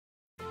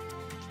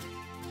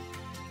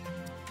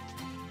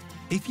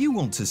If you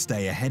want to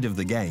stay ahead of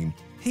the game,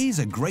 here's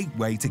a great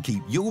way to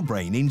keep your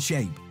brain in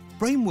shape.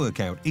 Brain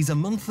Workout is a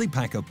monthly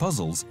pack of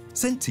puzzles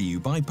sent to you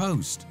by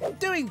post.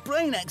 Doing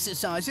brain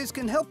exercises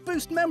can help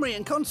boost memory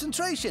and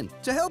concentration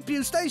to help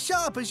you stay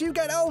sharp as you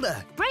get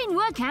older. Brain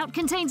Workout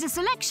contains a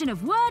selection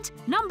of word,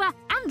 number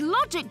and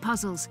logic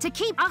puzzles to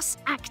keep us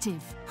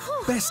active.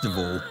 Best of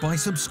all, by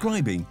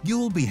subscribing,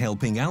 you'll be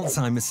helping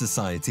Alzheimer's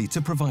Society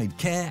to provide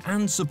care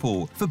and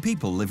support for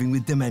people living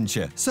with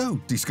dementia. So,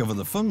 discover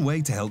the fun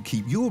way to help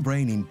keep your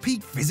brain in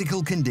peak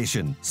physical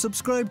condition.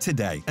 Subscribe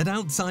today at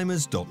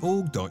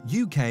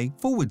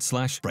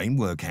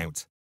alzheimers.org.uk/brainworkout.